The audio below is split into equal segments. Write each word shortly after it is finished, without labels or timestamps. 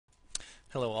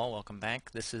Hello all, welcome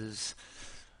back. This is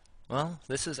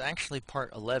actually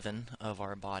part 11 of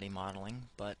our body modeling,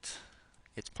 but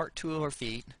it's part 2 of our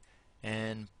feet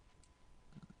and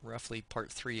roughly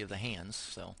part 3 of the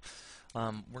hands.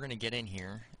 We're going to get in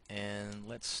here and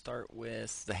let's start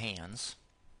with the hands.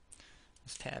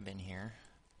 Let's tab in here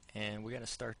and we got to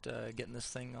start getting this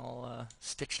thing all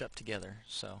stitched up together.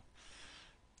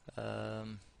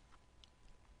 Um,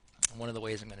 One of the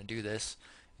ways I'm going to do this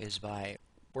is by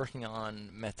working on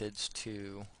methods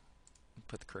to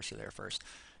put the cursor there first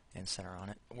and center on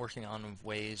it, working on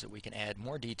ways that we can add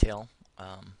more detail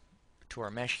to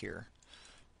our mesh here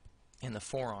in the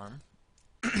forearm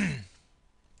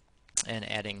and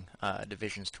adding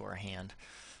divisions to our hand.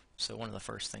 So one of the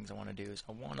first things I want to do is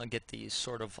I want to get these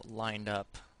sort of lined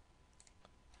up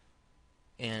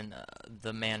in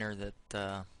the manner that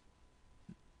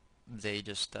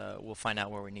we'll find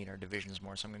out where we need our divisions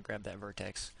more. So I'm going to grab that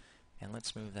vertex and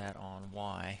let's move that on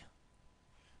Y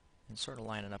and sort of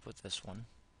line it up with this one.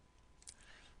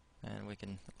 And it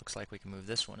looks like we can move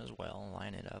this one as well,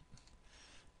 line it up.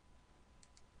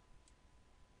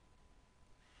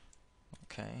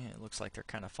 Okay, it looks like they're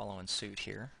kind of following suit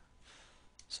here.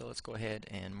 So let's go ahead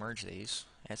and merge these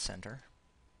at center.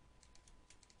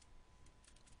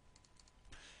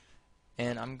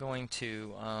 And I'm going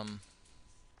to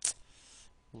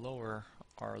lower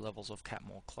our levels of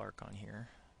Catmull Clark on here.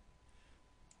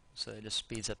 So it just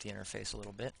speeds up the interface a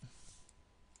little bit.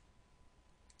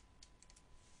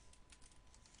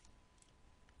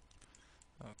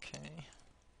 Okay.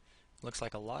 Looks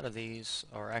like a lot of these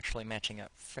are actually matching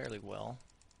up fairly well.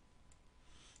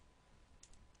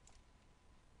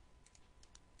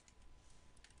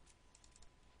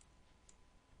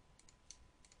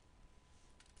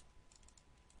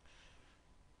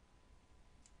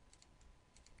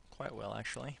 Quite well,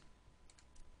 actually.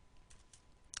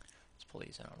 Let's pull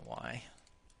these in on Y.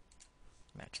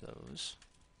 Match those.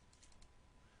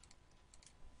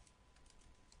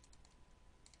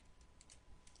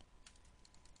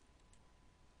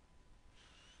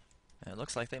 And it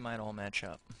looks like they might all match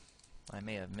up. I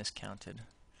may have miscounted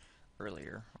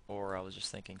earlier, or I was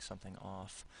just thinking something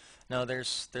off. No,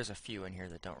 there's a few in here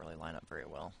that don't really line up very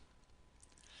well.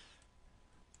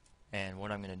 And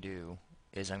what I'm going to do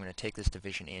is I'm going to take this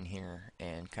division in here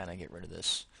and kind of get rid of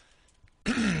this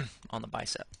on the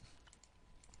bicep,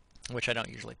 which I don't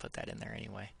usually put that in there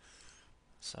anyway.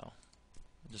 So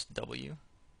just W,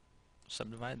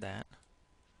 subdivide that.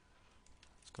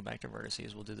 Let's go back to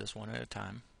vertices. We'll do this one at a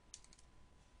time.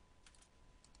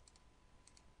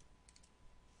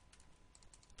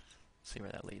 See where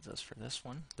that leads us for this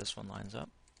one. This one lines up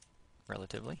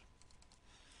relatively.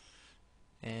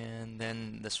 And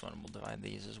then this one, we'll divide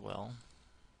these as well.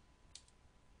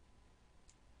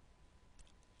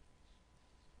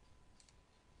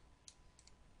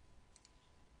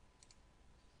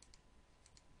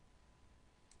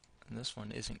 And this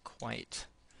one isn't quite,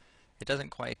 it doesn't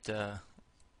quite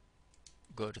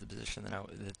go to the position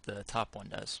that the top one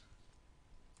does.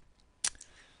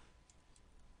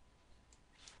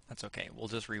 That's okay, we'll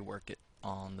just rework it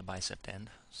on the bicep end.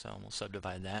 So we'll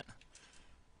subdivide that.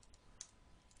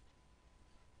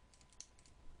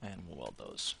 And we'll weld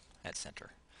those at center.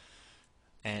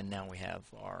 And now we have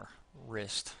our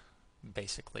wrist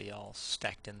basically all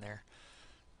stacked in there.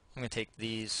 I'm going to take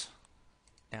these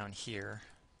down here.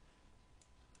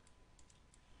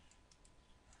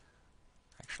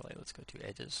 Actually, let's go to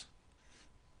edges.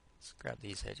 Let's grab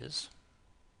these edges.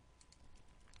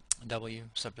 W,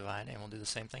 subdivide, and we'll do the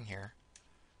same thing here.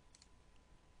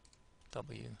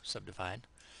 W, subdivide.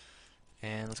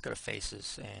 And let's go to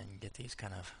faces and get these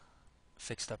kind of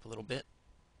fixed up a little bit.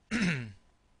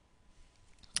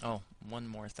 Oh, one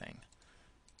more thing.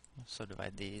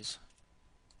 Subdivide these.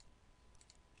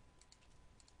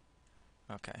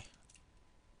 Okay.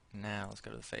 Now let's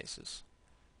go to the faces.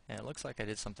 And it looks like I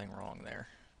did something wrong there.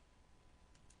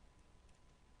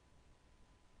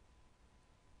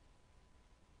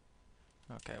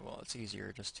 Okay, well, it's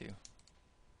easier just to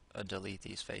delete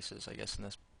these faces, I guess, in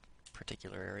this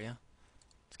particular area.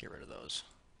 Let's get rid of those.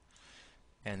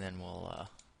 And then we'll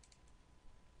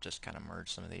just kind of merge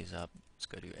some of these up. Let's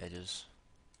go to edges.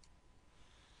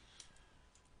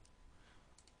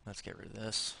 Let's get rid of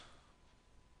this.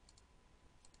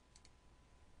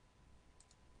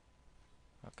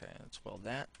 Okay, let's weld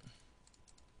that.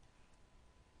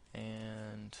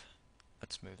 And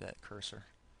let's move that cursor.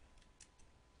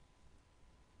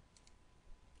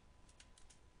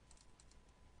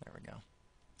 There we go.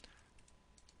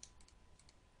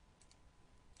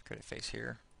 Create a face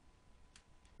here.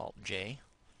 Alt J.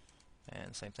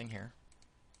 And same thing here.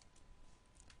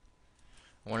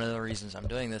 One of the reasons I'm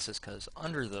doing this is because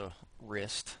under the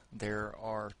wrist there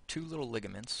are two little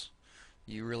ligaments.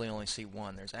 You really only see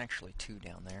one. There's actually two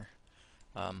down there,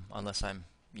 unless I'm,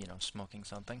 smoking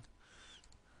something,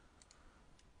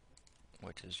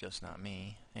 which is just not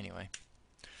me. Anyway,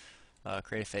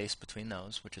 create a face between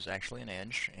those, which is actually an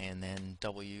edge, and then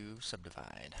W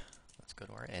subdivide. Let's go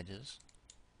to our edges.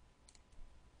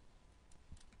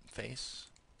 Face,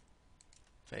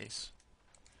 face,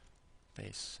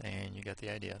 face, and you got the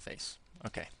idea. Face.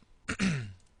 Okay.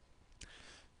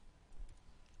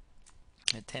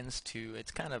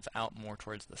 It's kind of out more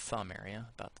towards the thumb area,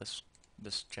 about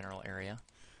this general area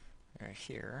right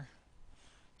here.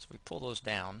 So we pull those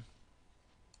down.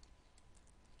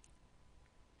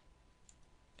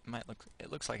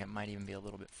 It looks like it might even be a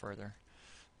little bit further,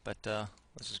 but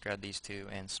let's just grab these two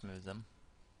and smooth them.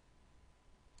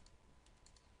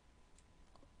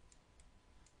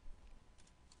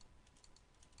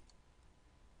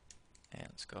 And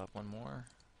let's go up one more.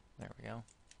 There we go.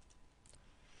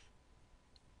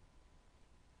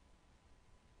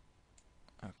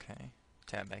 Okay,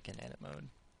 tab back in edit mode.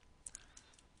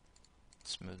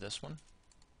 Smooth this one.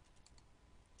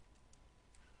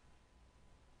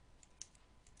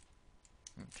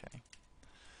 Okay.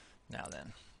 Now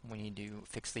then, we need to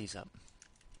fix these up.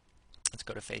 Let's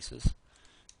go to faces,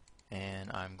 and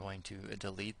I'm going to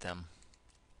delete them.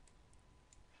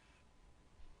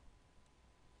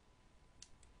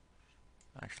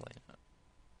 Actually,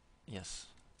 yes,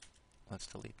 let's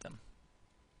delete them.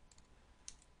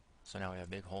 So now we have a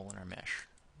big hole in our mesh,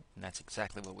 and that's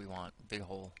exactly what we want, big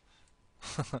hole.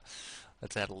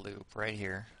 Let's add a loop right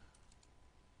here.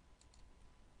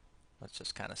 Let's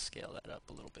just kind of scale that up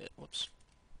a little bit. Whoops.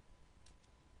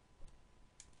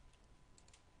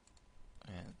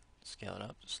 And scale it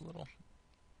up just a little,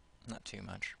 not too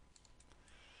much.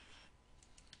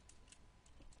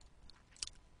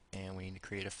 And we need to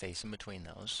create a face in between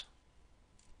those.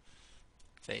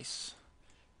 Face.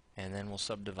 And then we'll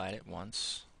subdivide it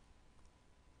once.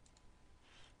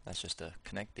 That's just to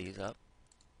connect these up.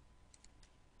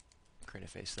 Create a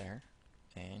face there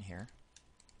and here.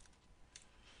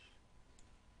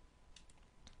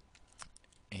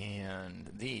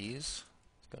 And these,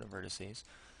 let's go to vertices.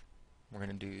 We're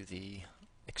going to do the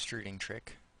extruding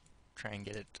trick. Try and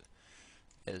get it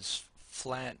as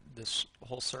flat, this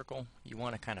whole circle. You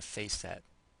want to kind of face that,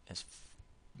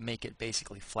 make it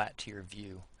basically flat to your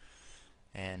view.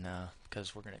 And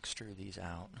because we're going to extrude these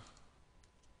out.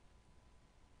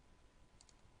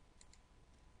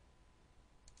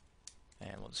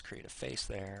 And we'll just create a face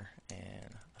there,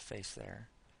 and a face there,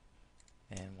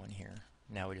 and one here.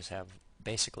 Now we just have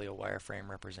basically a wireframe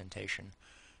representation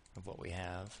of what we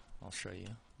have. I'll show you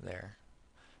there.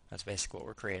 That's basically what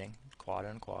we're creating, quad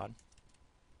and quad.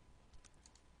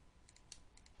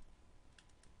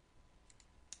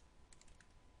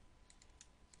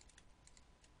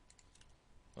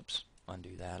 Whoops,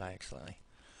 undo that. I accidentally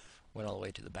went all the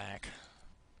way to the back.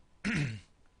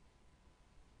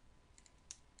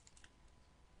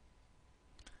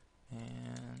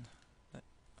 And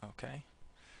okay,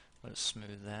 let's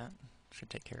smooth that. Should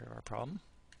take care of our problem.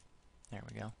 There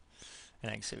we go. And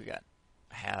I can see we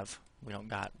have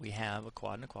a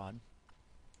quad and a quad.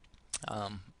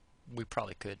 We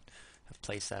probably could have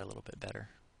placed that a little bit better,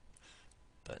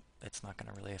 but it's not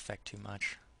going to really affect too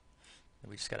much.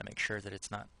 We just got to make sure that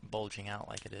it's not bulging out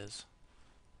like it is.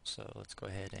 So let's go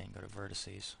ahead and go to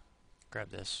vertices,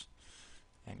 grab this,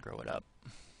 and grow it up.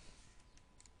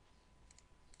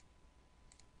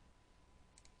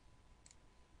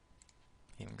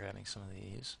 Even grabbing some of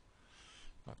these.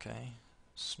 Okay,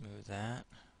 smooth that.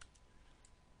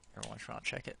 Every once in a while,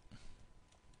 check it.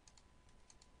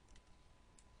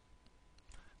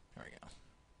 There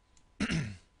we go.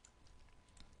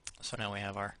 So now we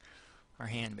have our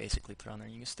hand basically put on there.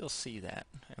 You can still see that,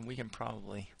 and we can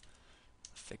probably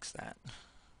fix that.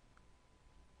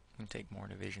 We can take more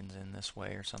divisions in this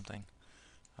way or something.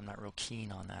 I'm not real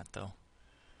keen on that though.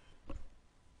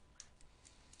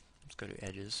 Let's go to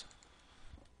edges.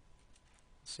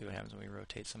 Let's see what happens when we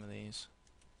rotate some of these.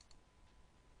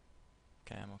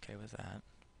 Okay, I'm okay with that.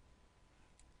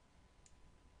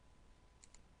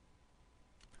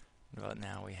 But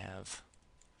now we have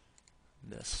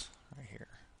this right here.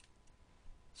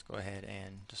 Let's go ahead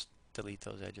and just delete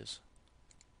those edges.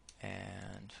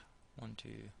 And 1, 2,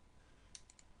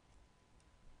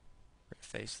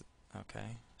 face,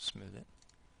 okay, smooth it.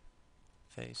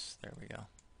 Face, there we go.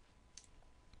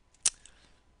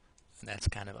 And that's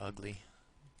kind of ugly,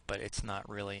 but it's not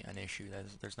really an issue.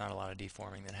 There's not a lot of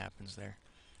deforming that happens there,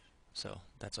 so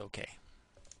that's okay.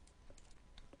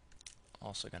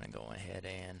 Also going to go ahead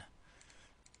and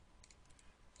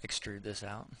extrude this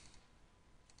out,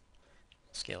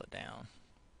 scale it down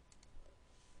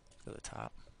to the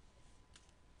top.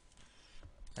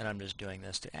 And I'm just doing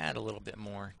this to add a little bit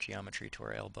more geometry to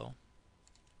our elbow.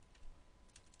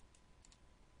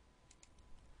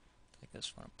 Take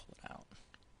this one and pull it out.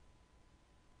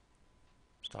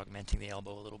 Just augmenting the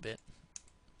elbow a little bit.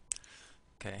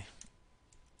 Okay.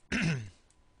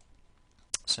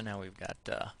 So now we've got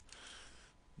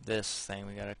this thing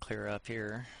we got to clear up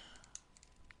here.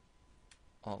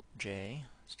 Alt J.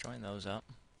 Let's join those up.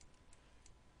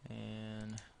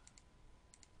 And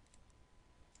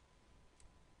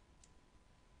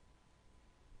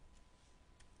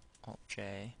Alt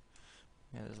J.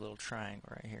 Got this little triangle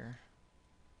right here.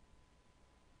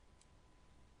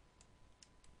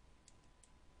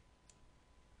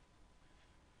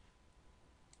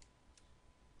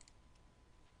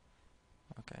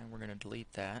 Okay, we're going to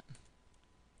delete that.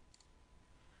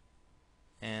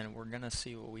 And we're going to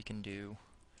see what we can do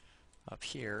up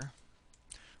here.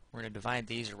 We're going to divide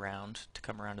these around to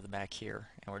come around to the back here,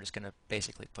 and we're just going to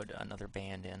basically put another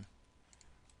band in.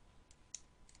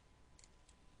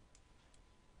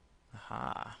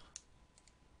 Aha.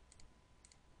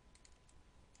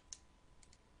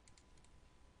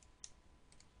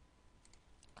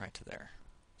 Right to there.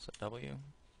 So W,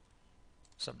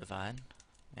 subdivide,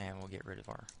 and we'll get rid of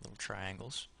our little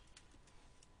triangles.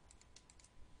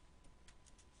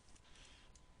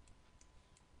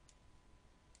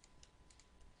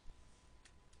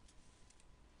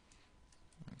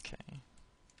 Okay.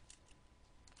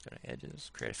 Go to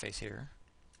edges, create a face here,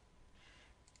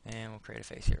 and we'll create a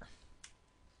face here.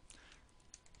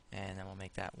 And then we'll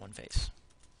make that one face.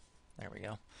 There we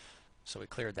go. So we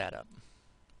cleared that up.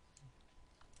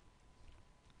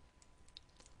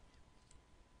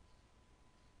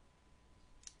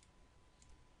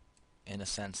 In a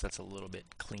sense, that's a little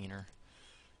bit cleaner.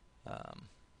 I'm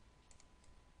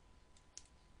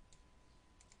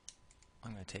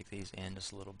going to take these in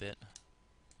just a little bit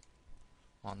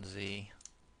on Z.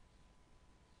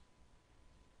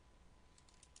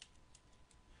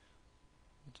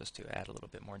 Just to add a little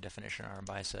bit more definition on our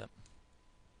bicep.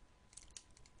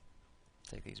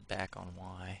 Take these back on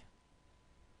Y.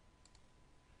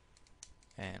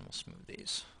 And we'll smooth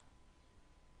these.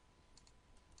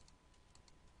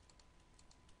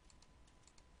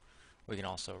 We can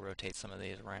also rotate some of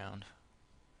these around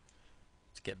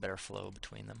to get better flow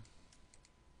between them.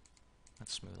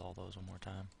 Let's smooth all those one more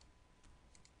time.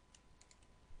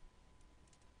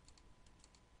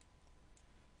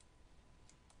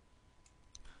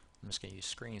 I'm just going to use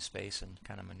screen space and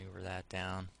kind of maneuver that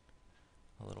down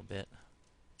a little bit.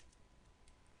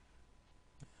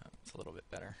 Yeah, it's a little bit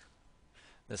better.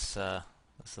 This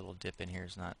little dip in here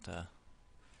is not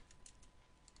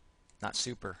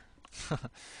super.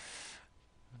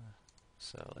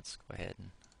 So let's go ahead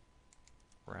and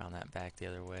round that back the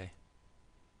other way.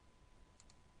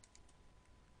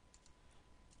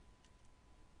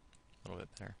 A little bit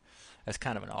better. That's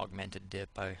kind of an augmented dip.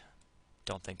 I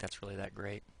don't think that's really that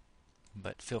great,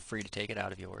 but feel free to take it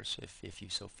out of yours if you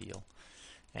so feel.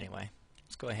 Anyway,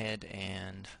 let's go ahead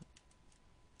and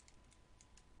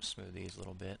smooth these a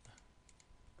little bit.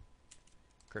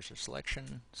 Cursor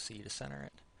selection, C to center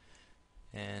it.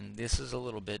 And this is a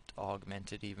little bit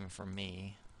augmented even for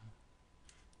me.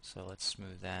 So let's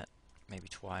smooth that maybe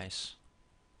twice.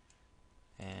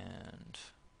 And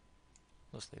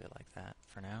let's leave it like that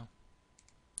for now.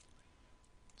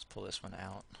 Let's pull this one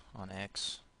out on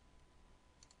X.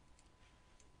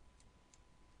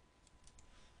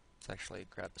 Let's actually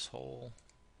grab this whole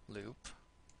loop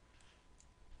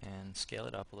and scale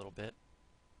it up a little bit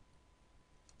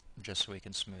just so we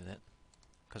can smooth it.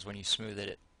 Because when you smooth it,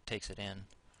 it takes it in.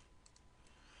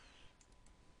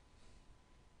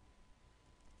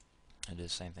 And do the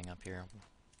same thing up here.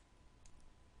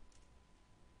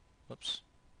 Whoops.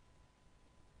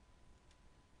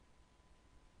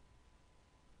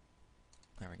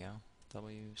 There we go.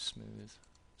 W, smooth,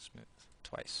 smooth.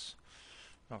 Twice.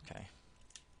 Okay.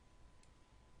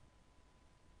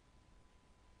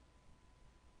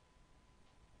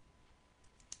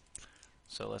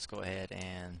 So let's go ahead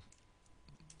and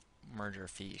merge our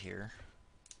feet here.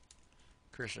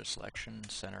 Cursor selection,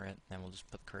 center it, then we'll just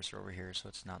put the cursor over here so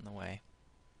it's not in the way.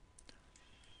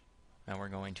 Now we're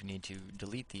going to need to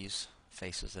delete these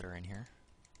faces that are in here.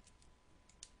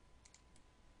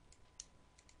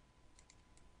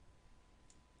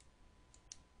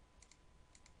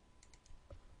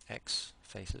 X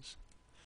faces.